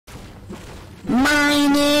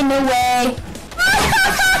Mining away.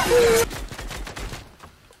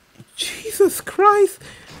 Jesus Christ.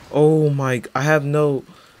 Oh my, I have no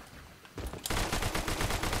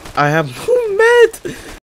med.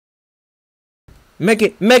 Make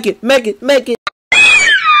it. Med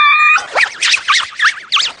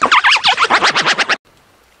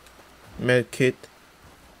kit.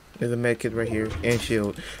 There's a med kit right here. And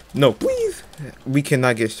shield. No, please. We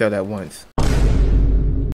cannot get shot at once. We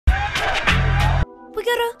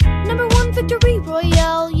got a #1 victory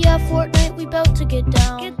royale. Yeah, Fortnite, we bout to get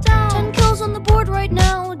down. 10 kills on the board right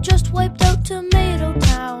now. Just wiped out Tomato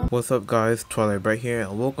Town. What's up guys, Twilight Brite here,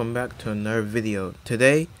 and welcome back to another video.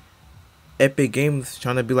 Today, Epic Games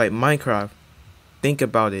trying to be like Minecraft. Think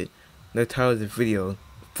about it. The title of this video,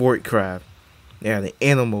 Fortcraft. Yeah, the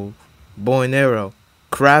animal, bow and arrow,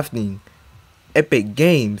 crafting. Epic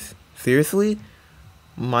Games. Seriously?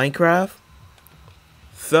 Minecraft?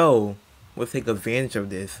 So, we'll take advantage of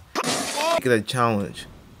this. Make it a challenge.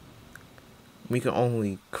 We can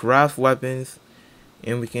only craft weapons,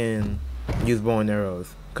 and we can use bow and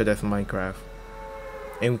arrows, cause that's Minecraft.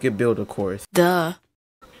 And we can build, of course. Duh.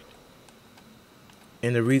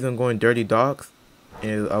 And the reason I'm going dirty docks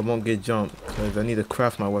is I won't get jumped, cause I need to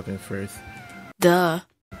craft my weapon first. Duh.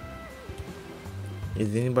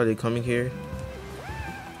 Is anybody coming here?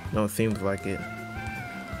 No, it seems like it.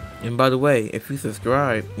 And by the way, if you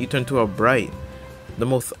subscribe, you turn to a Brite, the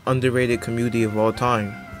most underrated community of all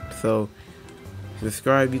time. So,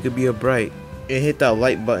 subscribe, you could be a Brite, and hit that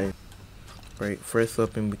like button. Right, first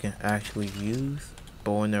weapon we can actually use,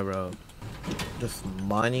 bow and arrow. Just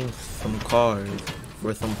mining some cars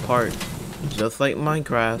for some parts, just like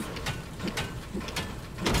Minecraft.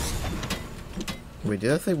 Wait,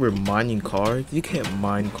 did I say we're mining cars? You can't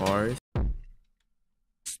mine cars.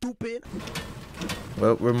 Stupid.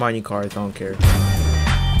 Well, we're mining cars, I don't care.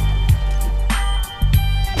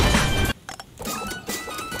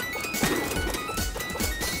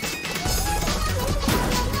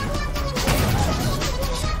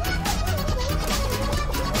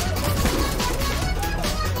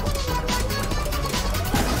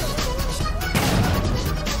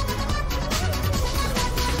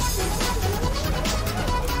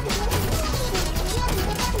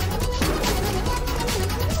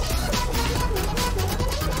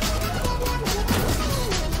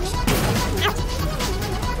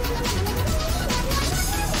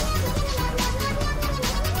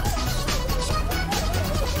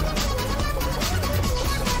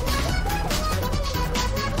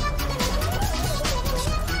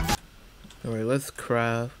 Alright, let's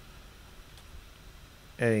craft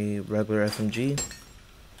a regular SMG.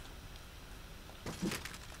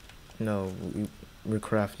 No, we're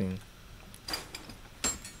crafting.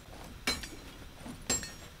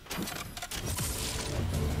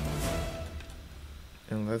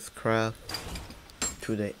 And let's craft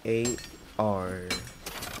to the AR.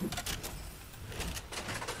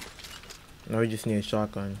 Now we just need a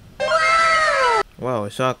shotgun. Wow, a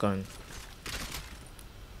shotgun.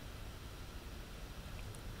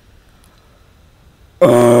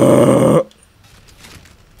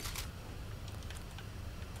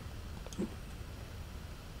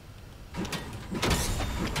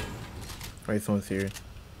 Right, someone's here.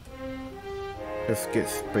 Let's get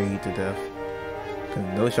sprayed to death. Cause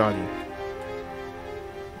no shotty.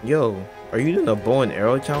 Yo, are you doing a bow and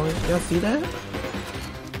arrow challenge? Y'all see that?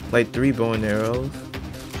 Like 3 bow and arrows.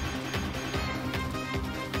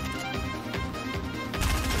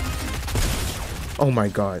 Oh my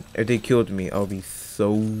god, if they killed me, I'll be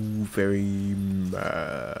so very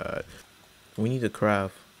mad. We need to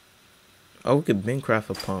craft. Oh, we could bin craft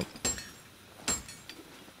a pump.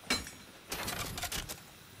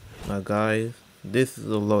 Now guys, this is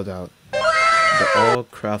a loadout. The all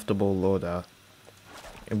craftable loadout.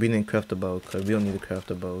 And we didn't craft the bow, because we don't need to craft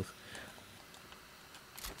the bows.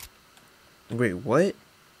 Wait, what?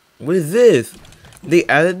 What is this? They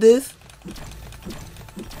added this?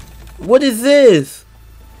 What is this?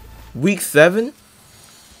 Week 7?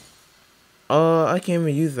 I can't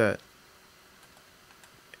even use that.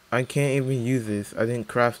 I can't even use this. I didn't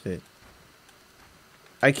craft it.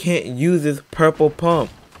 I can't use this purple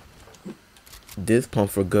pump. This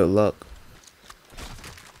pump for good luck.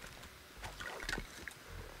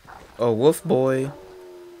 Oh, wolf boy.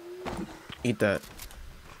 Eat that.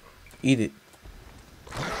 Eat it.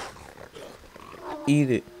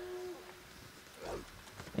 Eat it.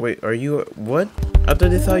 Wait, are you what? I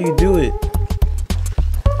thought this is how you do it.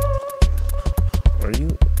 Are you?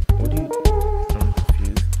 What do you? I'm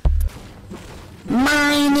confused.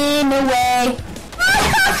 Mining away.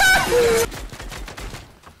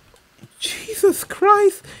 Jesus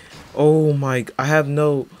Christ! Oh my, I have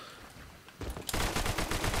no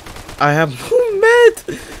med.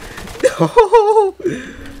 Oh,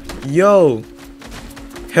 yo,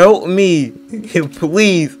 help me,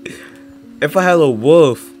 please. If I had a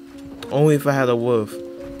wolf, only if I had a wolf,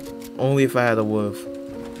 only if I had a wolf.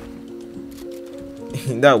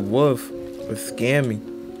 That wolf was scammy.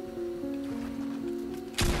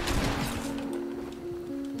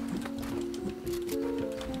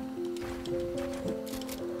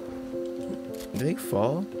 Did they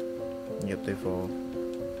fall? Yep, they fall.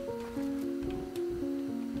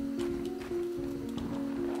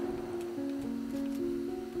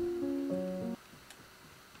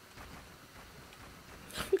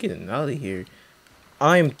 I'm getting out of here.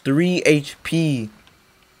 I'm 3 HP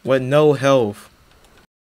with no health.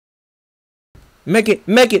 Make it,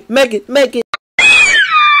 make it, make it, make it.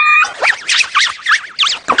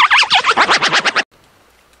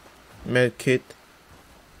 Med kit.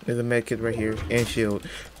 There's a med kit right here and shield.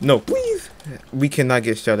 No, please. We cannot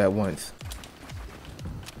get shot at once.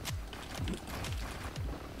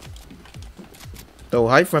 They'll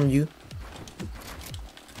hide from you.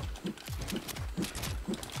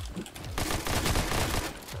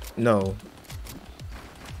 No.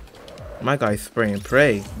 My guy's spraying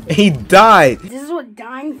pray. He died. This is what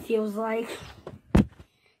dying feels like.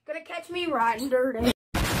 Gonna catch me rotten dirty.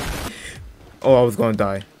 Oh, I was gonna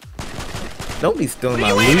die. Don't be stealing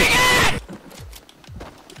my loot.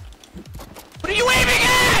 What are you aiming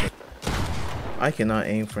at? I cannot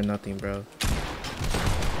aim for nothing, bro.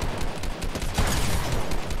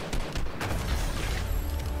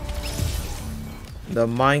 The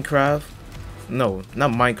Minecraft, no,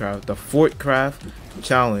 not Minecraft, the Fortcraft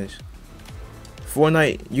challenge.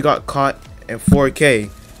 Fortnite, you got caught in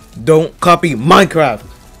 4K. Don't copy Minecraft.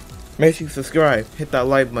 Make sure you subscribe, hit that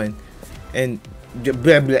like button, and blah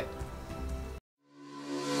blah.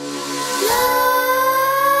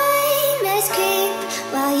 Nightmares creep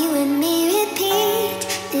while you and me repeat.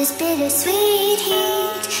 This bittersweet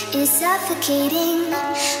heat is suffocating.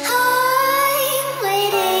 I'm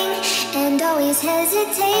waiting and always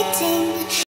hesitating.